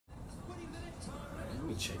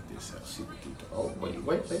check this out. See what you do. Oh, wait.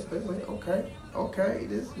 Okay.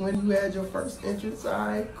 This is when you had your first entrance. All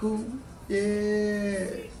right, cool. Yeah.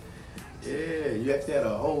 You actually had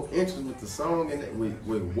a whole entrance with the song and that. Wait,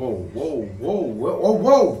 whoa.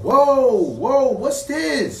 What's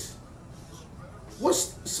this?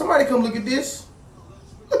 Somebody come look at this.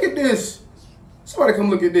 Look at this. Somebody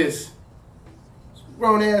come look at this. This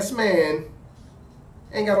grown ass man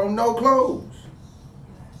ain't got on no clothes.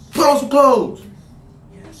 Put on some clothes.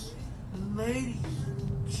 Yes, ladies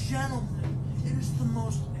and gentlemen, it is the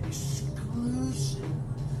most exclusive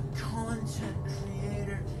content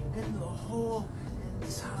creator in the whole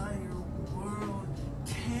entire world.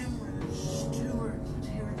 Cameron Stewart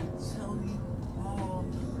here to tell you all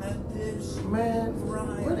that this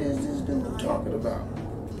what is this dude talking about?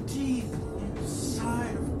 Deep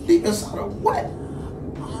inside of Deep inside of what?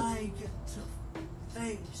 I get to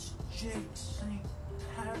face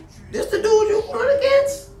St.Patrick. This the dude you run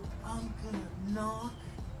against? I'm gonna knock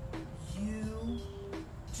you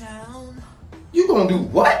down. You gonna do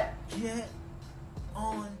what? Get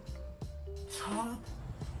on top.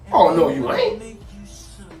 Oh no, you ain't. Make you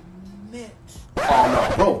submit. Oh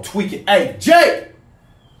no, bro, tweak it. Hey, Jake!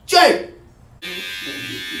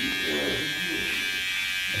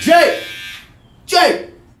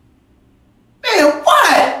 Man,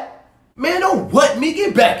 what? Man, don't what me?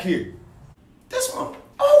 Get back here. This one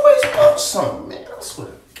always wants something, man. I swear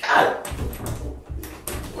to God.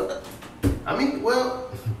 I mean, well,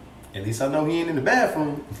 at least I know he ain't in the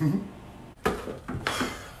bathroom.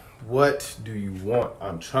 What do you want?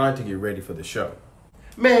 I'm trying to get ready for the show.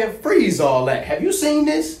 Man, freeze all that. Have you seen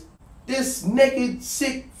this? This naked,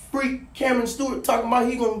 sick freak Cameron Stewart talking about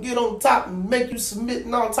he gonna get on top and make you submit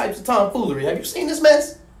and all types of tomfoolery. Have you seen this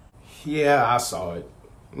mess? Yeah, I saw it.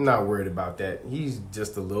 I'm not worried about that. He's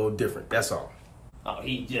just a little different, that's all. Oh,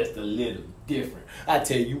 he just a little different. I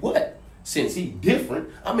tell you what, since he's different,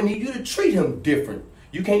 I'm gonna need you to treat him different.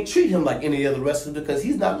 You can't treat him like any other wrestler because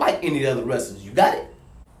he's not like any other wrestlers. You got it?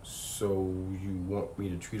 So you want me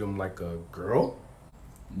to treat him like a girl?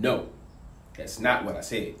 No, that's not what I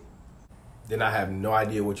said. Then I have no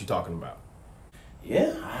idea what you're talking about.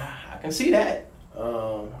 Yeah, I can see that.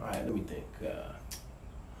 All right, let me think.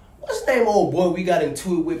 What's the name of old boy we got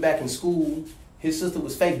into it with back in school? His sister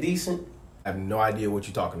was fake decent. I have no idea what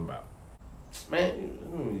you're talking about. Man,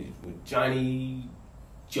 with Johnny,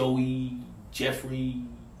 Joey, Jeffrey,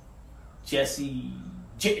 Jesse,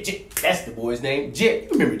 that's the boy's name. Jerry. You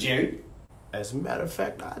remember Jerry? As a matter of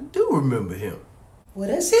fact, I do remember him. Well,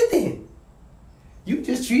 that's it then. You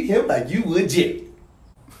just treat him like you would Jerry.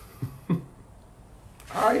 All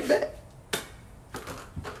right, bet.